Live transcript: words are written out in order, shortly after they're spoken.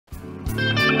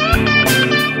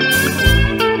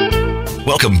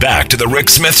Welcome back to The Rick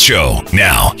Smith Show.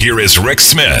 Now, here is Rick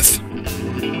Smith.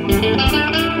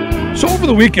 So over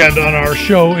the weekend on our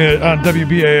show on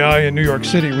WBAI in New York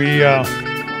City, we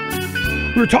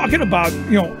were talking about,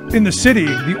 in the city,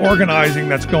 the organizing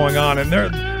that's going on. And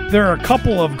there are a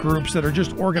couple of groups that are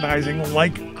just organizing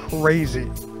like crazy.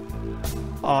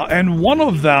 And one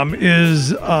of them is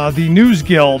the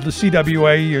Newsguild, the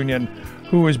CWA union,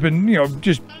 who has been,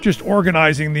 just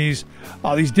organizing these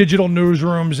digital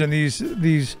newsrooms and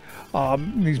these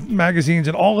magazines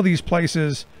and all of these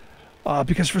places,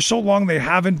 because for so long they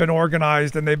haven't been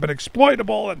organized and they've been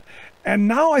exploitable, and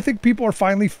now I think people are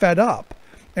finally fed up,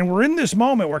 and we're in this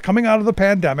moment. We're coming out of the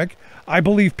pandemic. I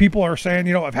believe people are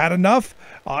saying, I've had enough.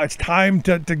 It's time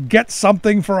to get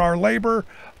something for our labor.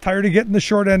 Tired of getting the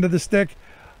short end of the stick.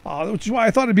 Which is why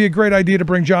I thought it'd be a great idea to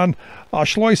bring Jon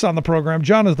Schluess on the program.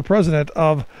 Jon is the president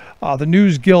of the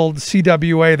Newsguild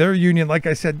CWA, their union, like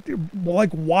I said,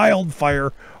 like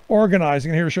wildfire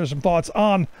organizing. And here to share some thoughts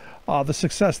on the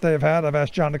success they have had. I've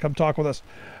asked Jon to come talk with us.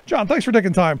 Jon, thanks for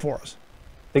taking time for us.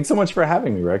 Thanks so much for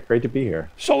having me, Rick. Great to be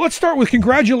here. So let's start with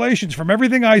congratulations. From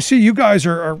everything I see, you guys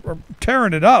are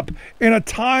tearing it up in a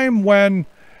time when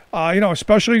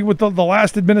especially with the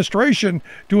last administration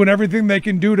doing everything they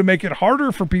can do to make it harder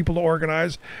for people to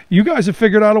organize. You guys have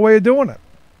figured out a way of doing it.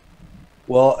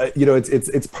 Well,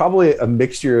 it's probably a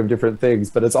mixture of different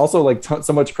things, but it's also like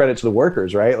so much credit to the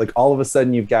workers, right? Like all of a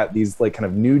sudden you've got these like kind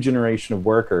of new generation of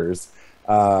workers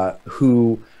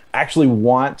who actually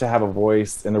want to have a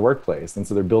voice in the workplace. And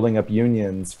so they're building up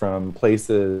unions from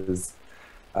places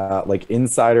like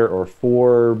Insider or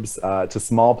Forbes to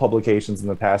small publications in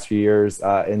the past few years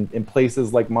in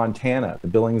places like Montana, the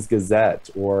Billings Gazette,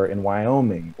 or in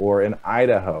Wyoming or in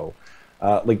Idaho,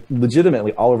 like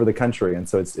legitimately all over the country. And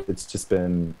so it's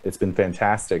been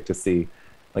fantastic to see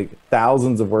like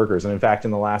thousands of workers. And in fact,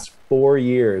 in the last 4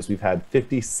 years, we've had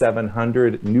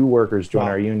 5,700 new workers join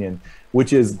our union,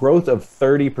 which is growth of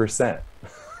 30%.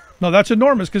 No, that's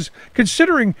enormous, because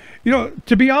considering,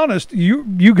 to be honest,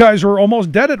 you guys were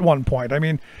almost dead at one point. I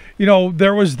mean,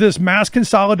 there was this mass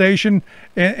consolidation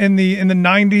in the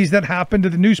 90s that happened to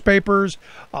the newspapers.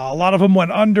 A lot of them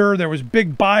went under. There was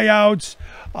big buyouts.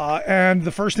 And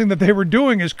the first thing that they were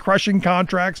doing is crushing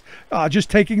contracts, just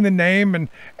taking the name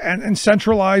and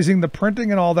centralizing the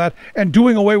printing and all that, and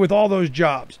doing away with all those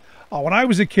jobs. When I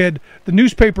was a kid, the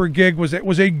newspaper gig was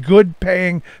a good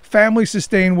paying, family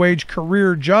sustained wage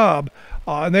career job.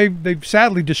 And they've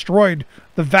sadly destroyed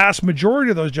the vast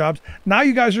majority of those jobs. Now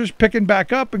you guys are just picking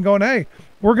back up and going, hey,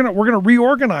 we're gonna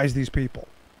reorganize these people.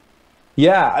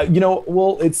 Yeah,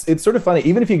 well, it's sort of funny.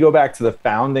 Even if you go back to the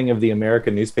founding of the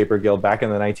American Newspaper Guild back in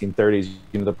the 1930s,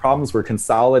 the problems were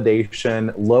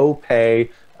consolidation, low pay,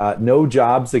 no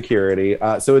job security.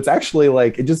 So it's actually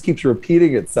like, it just keeps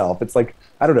repeating itself. It's like,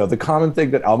 I don't know, the common thing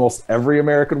that almost every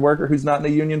American worker who's not in a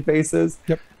union faces.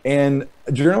 Yep. And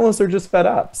journalists are just fed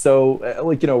up. So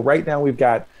right now we've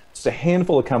got just a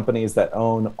handful of companies that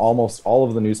own almost all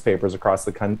of the newspapers across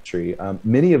the country.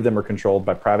 Many of them are controlled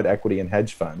by private equity and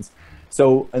hedge funds.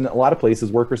 So in a lot of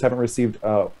places, workers haven't received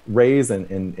a raise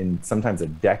in sometimes a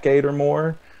decade or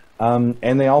more.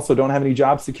 And they also don't have any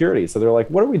job security. So they're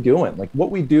like, what are we doing? Like, what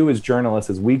we do as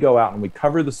journalists is we go out and we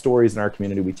cover the stories in our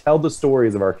community. We tell the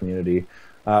stories of our community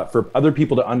for other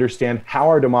people to understand how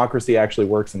our democracy actually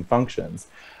works and functions.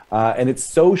 And it's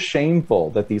so shameful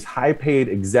that these high-paid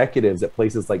executives at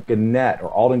places like Gannett or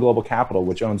Alden Global Capital,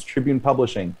 which owns Tribune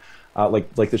Publishing,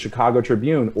 like the Chicago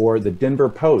Tribune, or the Denver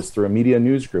Post through a media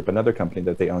news group, another company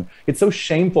that they own. It's so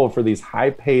shameful for these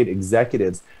high-paid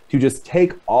executives to just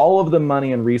take all of the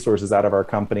money and resources out of our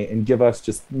company and give us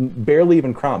just barely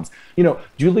even crumbs.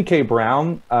 Julie K.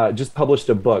 Brown just published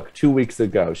a book 2 weeks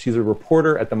ago. She's a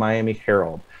reporter at the Miami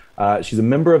Herald. She's a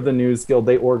member of the Newsguild.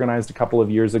 They organized a couple of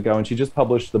years ago, and she just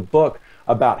published the book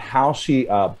about how she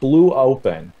blew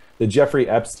open the Jeffrey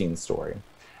Epstein story.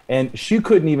 And she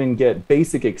couldn't even get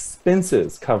basic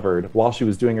expenses covered while she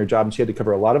was doing her job. And she had to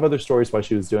cover a lot of other stories while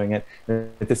she was doing it. And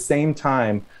at the same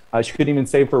time, she couldn't even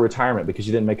save for retirement because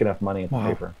she didn't make enough money in the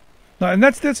paper. And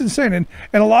that's insane. And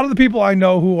a lot of the people I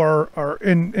know who are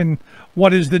in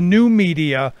what is the new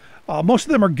media, most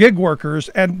of them are gig workers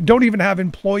and don't even have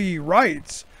employee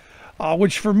rights.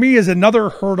 Which for me is another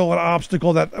hurdle and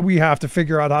obstacle that we have to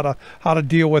figure out how to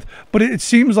deal with. But it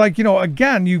seems like,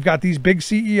 again, you've got these big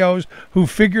CEOs who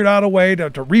figured out a way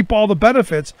to reap all the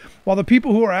benefits, while the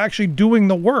people who are actually doing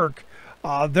the work,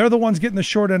 they're the ones getting the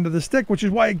short end of the stick, which is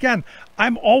why, again,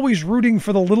 I'm always rooting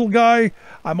for the little guy.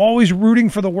 I'm always rooting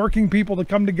for the working people to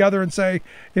come together and say,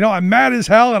 I'm mad as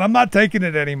hell and I'm not taking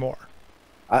it anymore.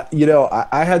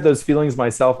 I had those feelings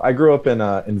myself. I grew up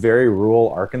in very rural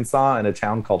Arkansas in a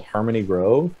town called Harmony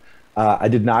Grove. I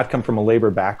did not come from a labor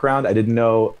background. I didn't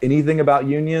know anything about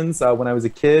unions when I was a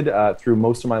kid through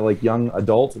most of my like young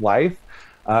adult life.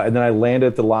 And then I landed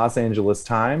at the Los Angeles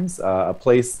Times, a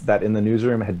place that in the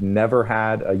newsroom had never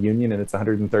had a union in its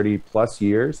 130 plus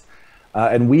years.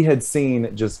 And we had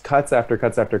seen just cuts after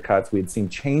cuts after cuts. We had seen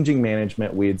changing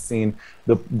management. We had seen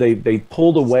they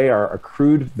pulled away our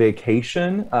accrued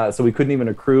vacation. So we couldn't even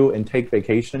accrue and take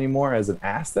vacation anymore as an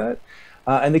asset.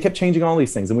 And they kept changing all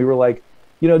these things. And we were like,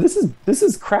 this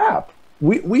is crap.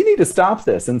 We need to stop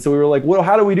this. And so we were like, well,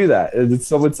 how do we do that? And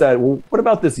someone said, well, what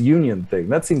about this union thing?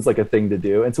 That seems like a thing to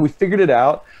do. And so we figured it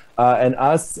out. And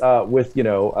us with,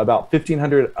 about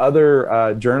 1,500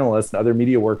 other journalists and other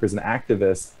media workers and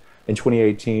activists in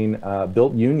 2018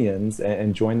 built unions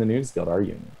and joined the Newsguild, our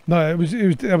union. No,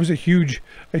 that was a huge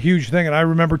thing, and I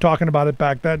remember talking about it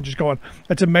back then, just going,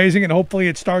 that's amazing, and hopefully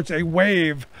it starts a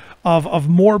wave of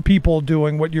more people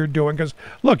doing what you're doing. Because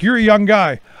look, you're a young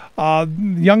guy.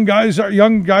 Young guys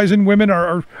and women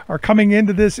are coming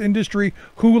into this industry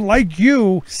who, like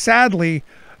you, sadly,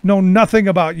 know nothing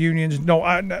about unions,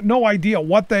 no idea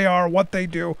what they are, what they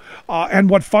do, and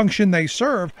what function they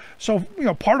serve. So,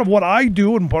 part of what I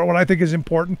do and part of what I think is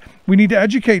important, we need to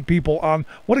educate people on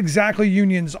what exactly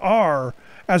unions are,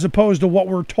 as opposed to what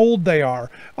we're told they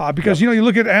are. Because, you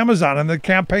look at Amazon and the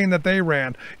campaign that they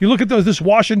ran. You look at this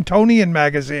Washingtonian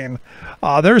Magazine.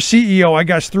 Their CEO, I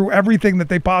guess, threw everything that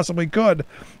they possibly could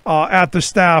at the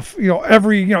staff,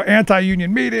 every,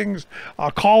 anti-union meetings,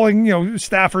 calling,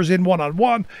 staffers in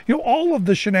one-on-one, all of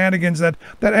the shenanigans that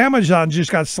Amazon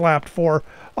just got slapped for.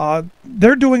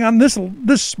 They're doing on this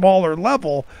smaller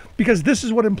level because this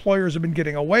is what employers have been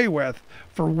getting away with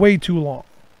for way too long.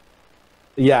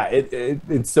 Yeah,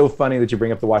 it's so funny that you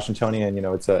bring up the Washingtonian.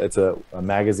 It's a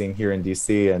magazine here in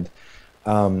DC,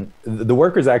 and the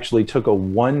workers actually took a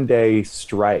one-day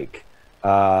strike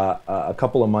a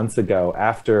couple of months ago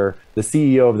after the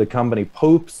CEO of the company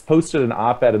posted an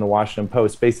op-ed in the Washington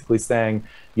Post basically saying,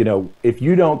 if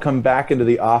you don't come back into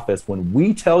the office when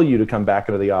we tell you to come back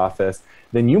into the office,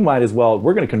 then you might as well,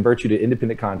 we're going to convert you to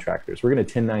independent contractors. We're going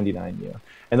to 1099 you.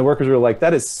 And the workers were like,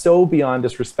 that is so beyond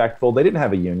disrespectful. They didn't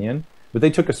have a union, but they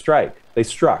took a strike. They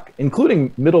struck,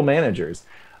 including middle managers.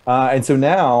 And so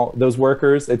now those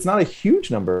workers, it's not a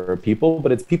huge number of people,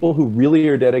 but it's people who really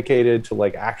are dedicated to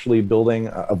like actually building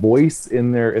a voice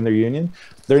in their union.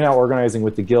 They're now organizing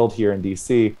with the Guild here in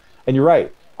DC. And you're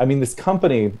right. I mean, this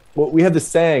company, we have this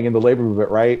saying in the labor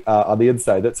movement, right, on the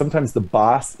inside, that sometimes the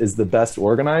boss is the best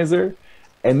organizer.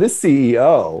 And this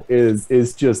CEO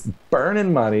is just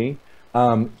burning money,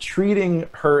 treating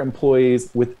her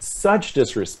employees with such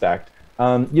disrespect.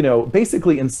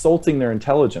 Basically insulting their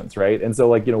intelligence, right? And so,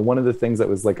 one of the things that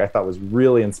was I thought was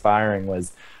really inspiring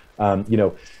was,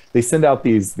 they send out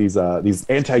these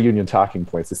anti-union talking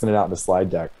points. They send it out in a slide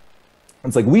deck.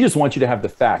 It's like, we just want you to have the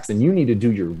facts, and you need to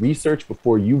do your research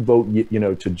before you vote,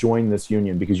 to join this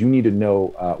union, because you need to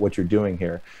know what you're doing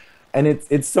here. And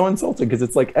it's so insulting because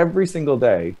it's like every single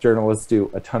day journalists do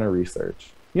a ton of research.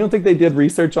 You don't think they did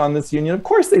research on this union? Of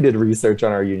course they did research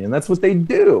on our union. That's what they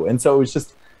do. And so it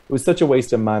was such a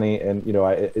waste of money, and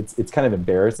it's kind of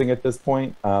embarrassing at this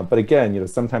point. But again,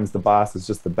 sometimes the boss is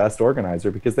just the best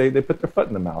organizer because they put their foot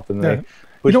in the mouth and they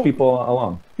push people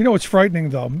along. It's frightening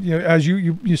though. As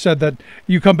you said that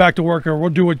you come back to work, or we'll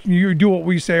do what you do what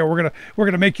we say, or we're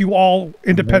gonna make you all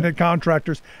independent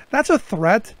contractors. That's a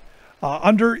threat.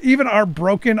 Under even our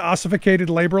broken, ossificated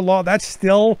labor law, that's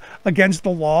still against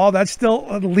the law. That's still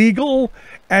illegal.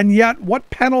 And yet, what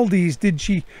penalties did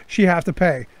she have to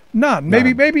pay? None.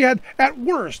 Maybe at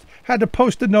worst had to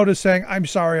post a notice saying, "I'm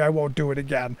sorry, I won't do it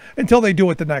again," until they do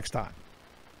it the next time.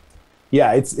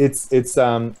 Yeah, it's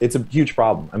a huge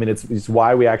problem. I mean, it's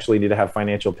why we actually need to have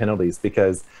financial penalties,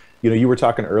 because you were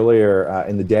talking earlier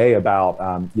in the day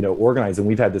about organizing.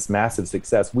 We've had this massive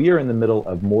success. We are in the middle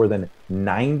of more than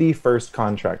 90 first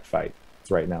contract fights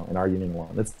right now in our union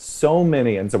alone. That's so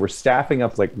many, and so we're staffing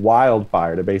up like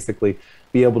wildfire to basically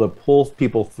be able to pull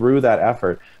people through that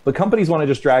effort. But companies want to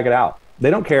just drag it out.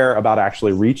 They don't care about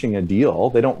actually reaching a deal.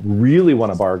 They don't really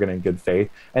want to bargain in good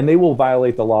faith, and they will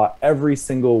violate the law every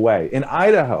single way. In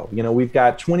Idaho, we've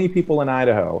got 20 people in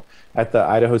Idaho at the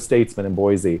Idaho Statesman in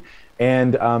Boise,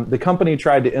 and the company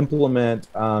tried to implement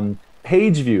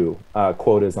page view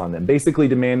quotas on them, basically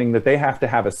demanding that they have to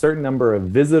have a certain number of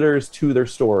visitors to their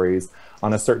stories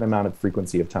on a certain amount of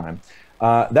frequency of time.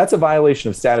 That's a violation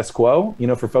of status quo. You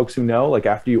know, for folks who know, like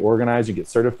after you organize, you get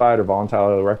certified or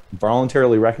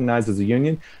voluntarily recognized as a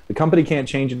union. The company can't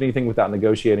change anything without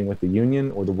negotiating with the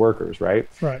union or the workers, right?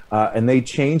 Right. And they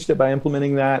changed it by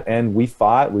implementing that. And we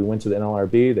fought. We went to the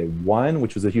NLRB. They won,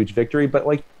 which was a huge victory. But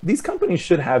like these companies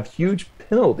should have huge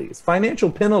penalties,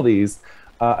 financial penalties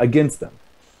against them.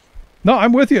 No,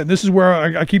 I'm with you. This is where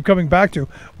I keep coming back to.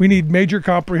 We need major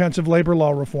comprehensive labor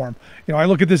law reform. You know, I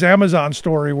look at this Amazon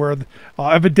story where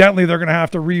evidently they're going to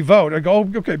have to revote. I go,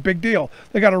 oh, okay, big deal.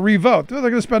 They got to revote. They're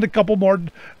going to spend a couple more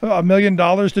 $1 million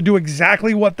to do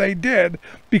exactly what they did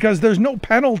because there's no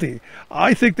penalty.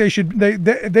 I think they should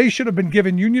have been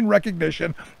given union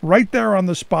recognition right there on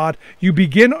the spot. You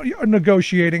begin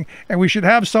negotiating, and we should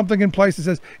have something in place that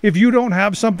says if you don't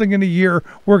have something in a year,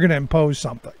 we're going to impose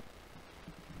something.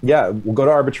 Yeah, we'll go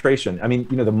to arbitration. I mean,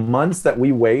 you know, the months that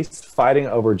we waste fighting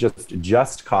over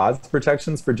just cause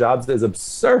protections for jobs is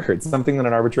absurd. Something that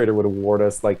an arbitrator would award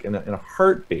us like in a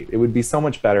heartbeat. It would be so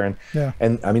much better.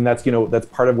 And I mean, that's, you know, that's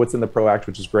part of what's in the PRO Act,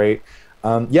 which is great.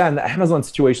 Yeah, and the Amazon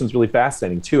situation is really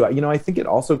fascinating too. You know, I think it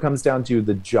also comes down to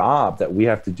the job that we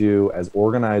have to do as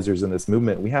organizers in this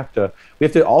movement. We have to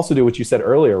also do what you said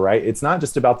earlier, right? It's not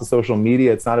just about the social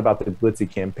media. It's not about the glitzy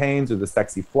campaigns or the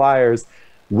sexy flyers.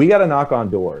 We got to knock on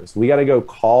doors. We got to go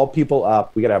call people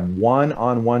up. We got to have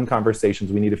one-on-one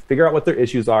conversations. We need to figure out what their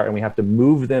issues are, and we have to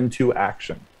move them to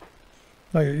action.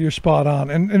 No, you're spot on.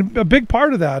 And a big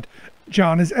part of that,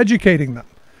 Jon, is educating them.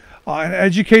 And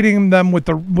educating them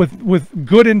with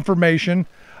good information,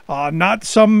 not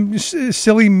some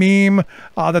silly meme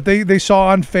that they saw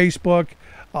on Facebook,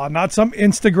 not some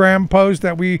Instagram post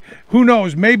that who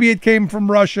knows, maybe it came from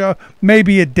Russia,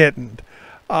 maybe it didn't.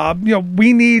 You know,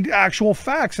 we need actual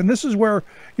facts. And this is where,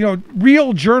 you know,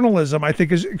 real journalism, I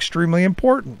think, is extremely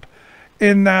important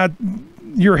in that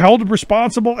you're held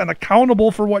responsible and accountable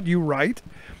for what you write.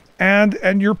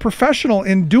 And you're professional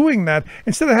in doing that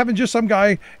instead of having just some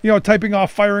guy, you know,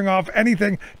 firing off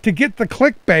anything to get the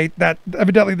clickbait that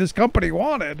evidently this company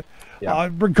wanted. Yeah.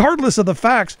 Regardless of the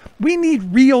facts, we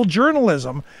need real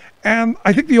journalism. And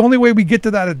I think the only way we get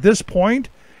to that at this point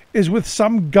is with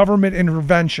some government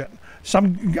intervention. I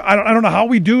don't know how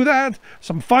we do that.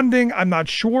 Some funding, I'm not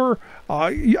sure.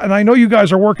 And I know you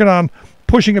guys are working on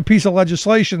pushing a piece of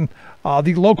legislation,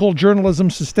 the Local Journalism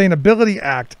Sustainability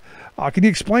Act. Can you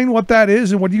explain what that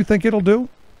is and what do you think it'll do?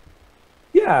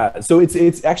 Yeah, so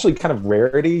it's actually kind of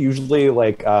rarity. Usually,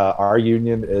 like our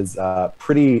union is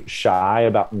pretty shy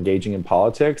about engaging in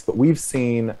politics, but we've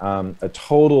seen a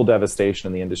total devastation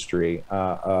in the industry,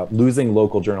 losing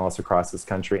local journalists across this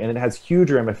country, and it has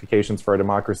huge ramifications for our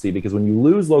democracy because when you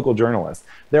lose local journalists,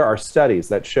 there are studies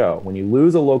that show when you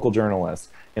lose a local journalist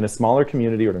in a smaller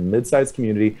community or a mid-sized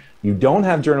community, you don't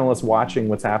have journalists watching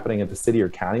what's happening at the city or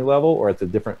county level or at the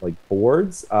different like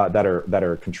boards that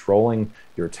are controlling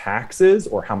your taxes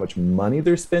or how much money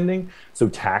they're spending. So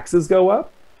taxes go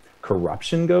up,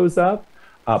 corruption goes up,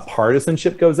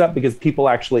 partisanship goes up because people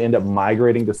actually end up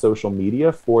migrating to social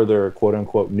media for their quote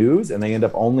unquote news, and they end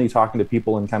up only talking to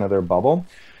people in kind of their bubble.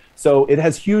 So it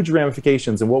has huge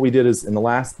ramifications. And what we did is in the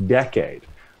last decade,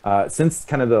 since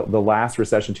kind of the last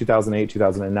recession, 2008,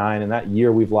 2009, in that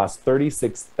year, we've lost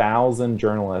 36,000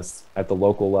 journalists at the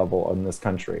local level in this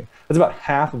country. That's about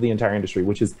half of the entire industry,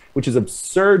 which is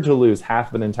absurd to lose half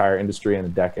of an entire industry in a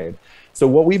decade. So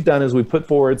what we've done is we put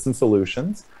forward some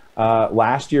solutions.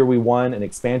 Last year, we won an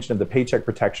expansion of the Paycheck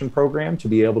Protection Program to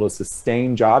be able to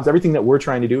sustain jobs. Everything that we're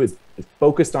trying to do is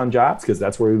focused on jobs because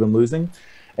that's where we've been losing.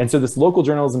 And so this Local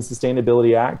Journalism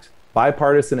Sustainability Act,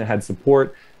 bipartisan, it had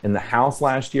support in the House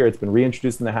last year. It's been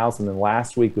reintroduced in the House, and then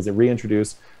last week was it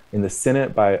reintroduced in the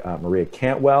Senate by Maria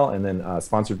Cantwell, and then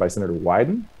sponsored by Senator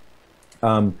Wyden.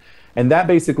 And that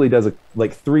basically does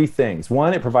like three things.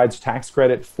 One, it provides tax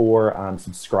credit for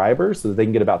subscribers so that they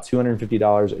can get about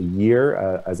 $250 a year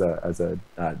as a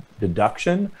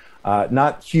deduction.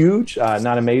 Not huge,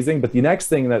 not amazing, but the next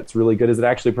thing that's really good is it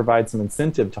actually provides some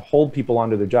incentive to hold people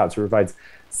onto their jobs. So it provides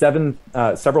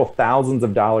several thousands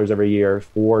of dollars every year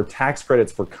for tax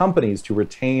credits for companies to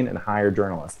retain and hire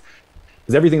journalists.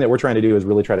 Because everything that we're trying to do is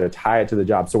really try to tie it to the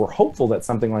job. So we're hopeful that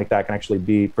something like that can actually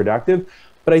be productive.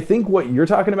 But I think what you're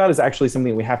talking about is actually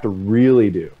something we have to really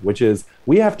do, which is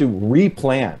we have to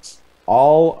replant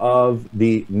all of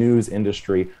the news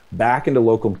industry back into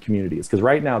local communities. Because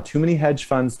right now, too many hedge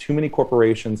funds, too many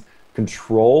corporations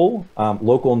control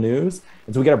local news.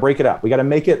 And so we got to break it up. We got to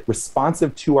make it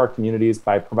responsive to our communities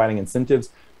by providing incentives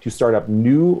to start up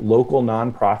new local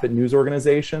nonprofit news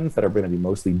organizations that are going to be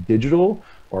mostly digital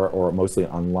or mostly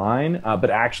online, but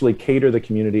actually cater the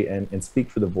community and speak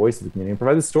for the voice of the community and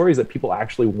provide the stories that people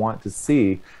actually want to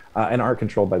see and aren't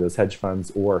controlled by those hedge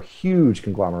funds or huge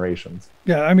conglomerations.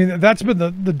 Yeah, I mean, that's been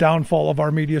the downfall of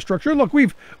our media structure. Look,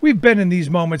 we've been in these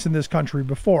moments in this country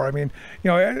before. I mean,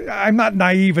 I'm not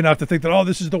naive enough to think that, oh,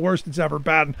 this is the worst it's ever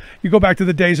been. You go back to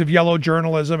the days of yellow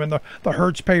journalism and the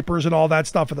Hertz papers and all that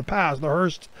stuff of the past, the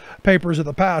Hearst papers of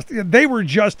the past. They were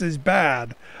just as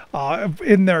bad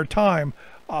in their time.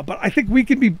 But I think we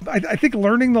can be, I think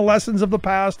learning the lessons of the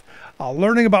past,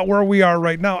 learning about where we are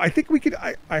right now, I think we could,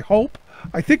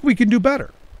 I think we can do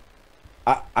better.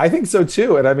 I think so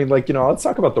too. And I mean, let's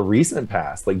talk about the recent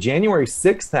past. Like January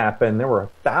 6th happened. There were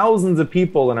thousands of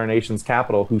people in our nation's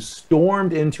capital who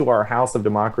stormed into our house of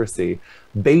democracy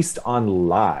based on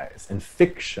lies and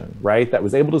fiction, right? That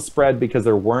was able to spread because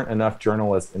there weren't enough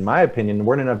journalists, in my opinion,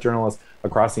 weren't enough journalists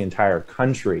across the entire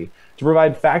country to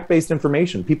provide fact-based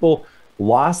information. People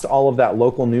lost all of that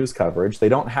local news coverage. They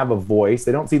don't have a voice.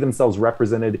 They don't see themselves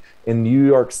represented in New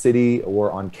York City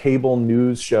or on cable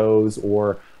news shows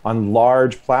or on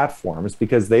large platforms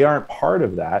because they aren't part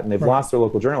of that and they've lost their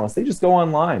local journalists. They just go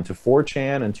online to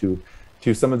 4chan and to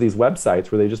some of these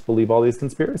websites where they just believe all these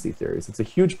conspiracy theories. It's a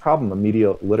huge problem of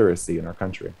media literacy in our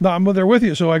country. No, I'm there with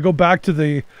you. So I go back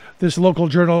to this Local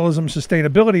Journalism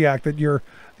Sustainability Act that you're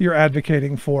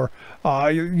advocating for.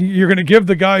 You're going to give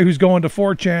the guy who's going to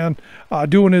 4chan,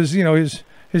 doing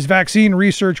his vaccine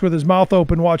research with his mouth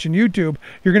open watching YouTube,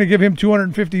 you're going to give him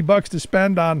 $250 to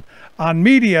spend on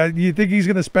media. You think he's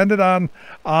going to spend it on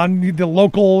the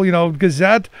local,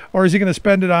 Gazette, or is he going to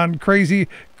spend it on crazy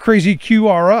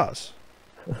QRS?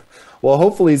 Well,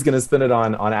 hopefully he's going to spend it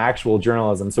on actual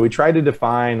journalism. So we tried to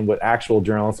define what actual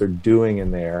journalists are doing in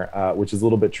there, which is a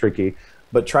little bit tricky,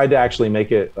 but tried to actually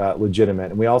make it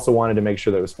legitimate. And we also wanted to make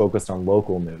sure that it was focused on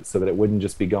local news so that it wouldn't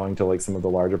just be going to like some of the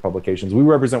larger publications. We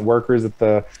represent workers at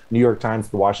the New York Times,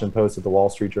 the Washington Post, at the Wall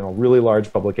Street Journal, really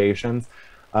large publications.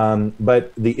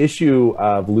 But the issue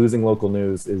of losing local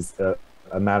news is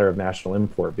a matter of national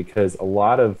import because a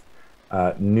lot of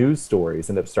news stories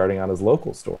end up starting out as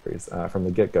local stories from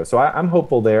the get-go. So I'm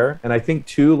hopeful there. And I think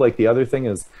too, like the other thing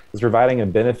is providing a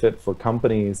benefit for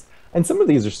companies. And some of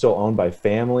these are still owned by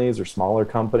families or smaller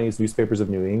companies. Newspapers of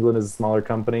New England is a smaller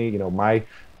company. My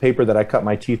paper that I cut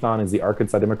my teeth on is the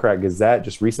Arkansas Democrat Gazette.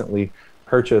 Just recently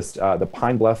purchased the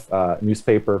Pine Bluff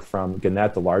newspaper from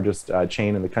Gannett, the largest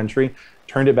chain in the country,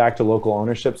 turned it back to local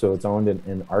ownership, so it's owned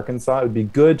in Arkansas. It would be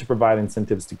good to provide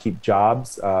incentives to keep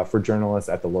jobs for journalists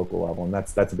at the local level, and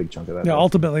that's a big chunk of that. Yeah,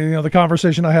 ultimately, the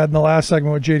conversation I had in the last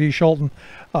segment with J.D. Schulten,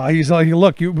 he's like,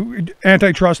 look,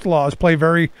 antitrust laws play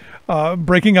very,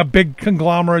 breaking up big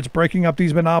conglomerates, breaking up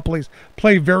these monopolies,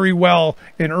 play very well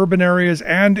in urban areas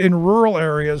and in rural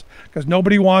areas because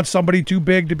nobody wants somebody too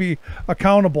big to be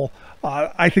accountable.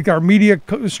 I think our media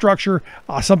structure,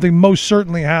 something most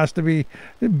certainly has to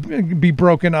be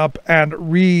broken up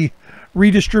and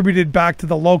redistributed back to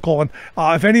the local. And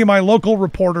if any of my local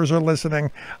reporters are listening,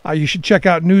 you should check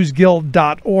out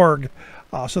newsguild.org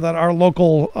so that our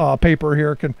local paper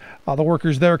here can, the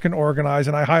workers there can organize.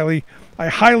 And I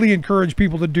highly encourage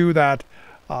people to do that.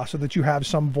 So that you have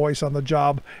some voice on the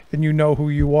job and you know who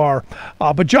you are.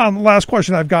 But John, last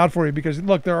question I've got for you, because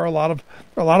look, there are a lot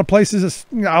of places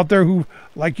out there who,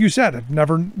 like you said,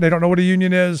 they don't know what a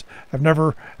union is, have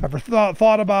never ever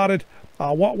thought about it.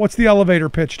 What's the elevator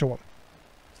pitch to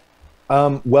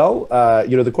them?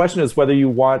 The question is whether you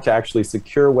want to actually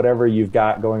secure whatever you've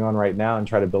got going on right now and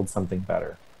try to build something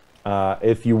better.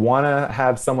 If you want to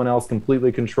have someone else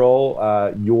completely control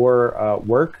your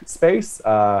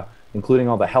workspace, including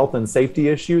all the health and safety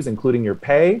issues, including your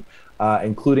pay,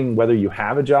 including whether you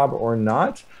have a job or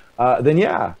not, then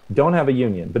yeah, don't have a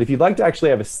union. But if you'd like to actually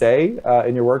have a say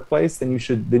in your workplace, then you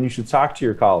should talk to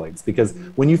your colleagues, because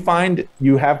when you find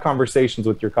you have conversations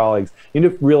with your colleagues, you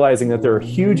end up realizing that there are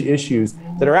huge issues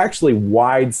that are actually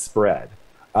widespread.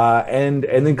 And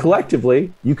then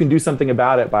collectively, you can do something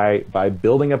about it by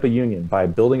building up a union, by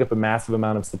building up a massive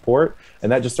amount of support.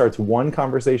 And that just starts one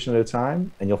conversation at a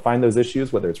time. And you'll find those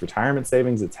issues, whether it's retirement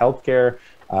savings, it's healthcare,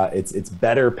 it's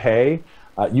better pay.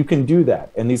 You can do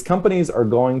that. And these companies are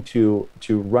going to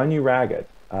run you ragged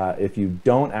if you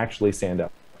don't actually stand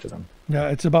up to them. Yeah,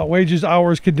 it's about wages,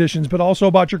 hours, conditions, but also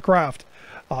about your craft.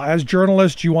 As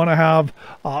journalists, you want to have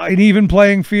an even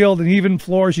playing field and even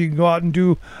floors. You can go out and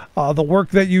do the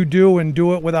work that you do and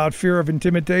do it without fear of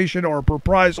intimidation or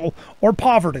reprisal or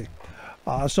poverty.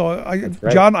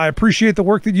 John, I appreciate the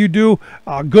work that you do.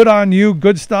 Good on you.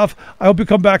 Good stuff. I hope you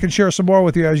come back and share some more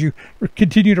with you as you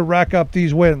continue to rack up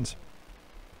these wins.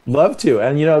 Love to.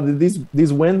 And,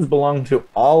 these wins belong to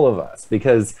all of us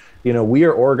because, we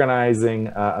are organizing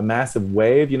a massive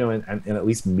wave, in at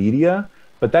least media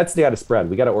But that's got to spread.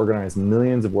 We got to organize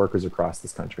millions of workers across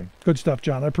this country. Good stuff,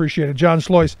 John. I appreciate it. Jon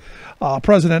Schluess,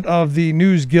 president of the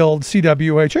Newsguild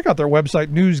CWA. Check out their website,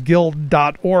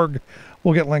 newsguild.org.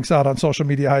 We'll get links out on social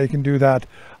media how you can do that.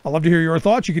 I'd love to hear your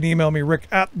thoughts. You can email me,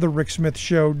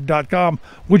 rick@thericksmithshow.com.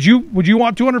 Would you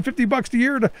want $250 a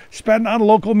year to spend on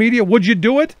local media? Would you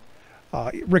do it?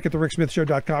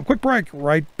 Rick@thericksmithshow.com. Quick break.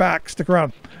 Right back. Stick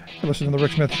around. You're listening to The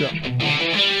Rick Smith Show.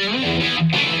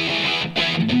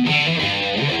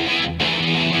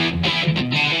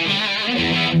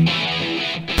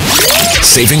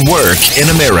 Saving work in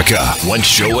America, one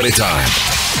show at a time.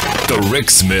 The Rick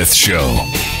Smith Show.